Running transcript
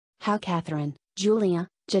How Kathryn, Julia,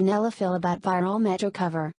 Janella feel about viral Metro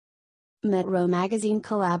cover. Metro magazine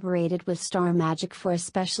collaborated with Star Magic for a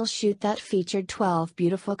special shoot that featured 12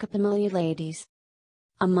 beautiful Kapamilya ladies.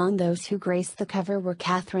 Among those who graced the cover were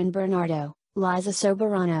Kathryn Bernardo, Liza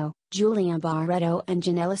Soberano, Julia Barretto and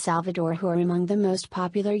Janella Salvador, who are among the most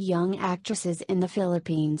popular young actresses in the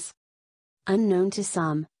Philippines. Unknown to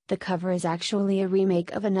some, the cover is actually a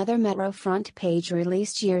remake of another Metro front page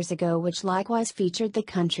released years ago, which likewise featured the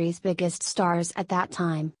country's biggest stars at that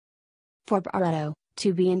time. For Barretto,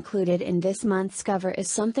 to be included in this month's cover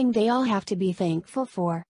is something they all have to be thankful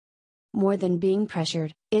for. More than being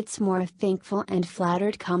pressured, it's more thankful and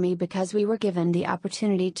flattered Kami because we were given the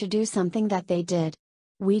opportunity to do something that they did.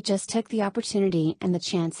 We just took the opportunity and the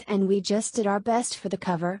chance and we just did our best for the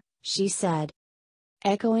cover, she said.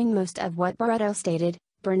 Echoing most of what Barretto stated,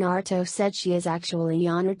 Bernardo said she is actually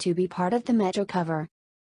honored to be part of the Metro cover.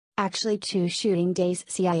 Actually 2 shooting days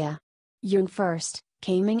siya. Yung first,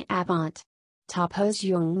 kaming abant. Tapos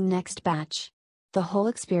yung next batch. The whole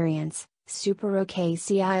experience, super okay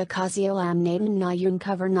siya kasi alam natin na yung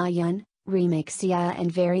cover na yun, remake siya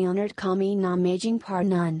and very honored kami na maging part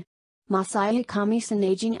nun. Masaya kami sa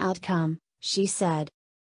naging outcome, she said.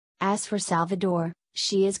 As for Salvador,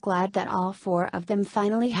 she is glad that all 4 of them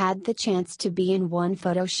finally had the chance to be in one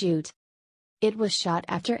photo shoot. It was shot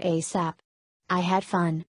after ASAP. I had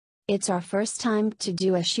fun. It's our first time to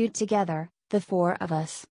do a shoot together, the 4 of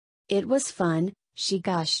us. It was fun, she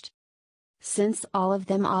gushed. Since all of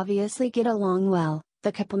them obviously get along well,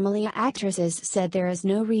 the Kapamilya actresses said there is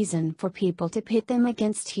no reason for people to pit them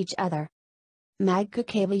against each other.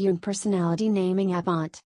 Magkakaiba yung personality naming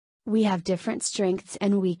abant. We have different strengths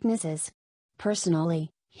and weaknesses.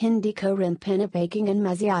 Personally, hindi ko rin pinapaking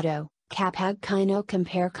masyado, kapag kino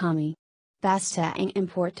compare kami. Basta ang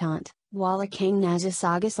important, wala kang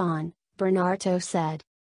nasasagasan, Bernardo said.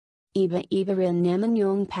 Iba rin naman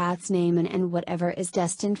yung paths naman and whatever is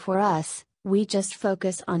destined for us, we just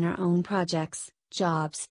focus on our own projects,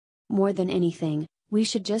 jobs. More than anything, we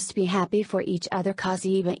should just be happy for each other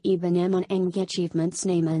kasi iba naman ang achievements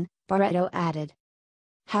naman, Barretto added.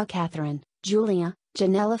 How Kathryn, Julia,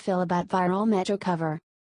 Janella feel about viral Metro cover.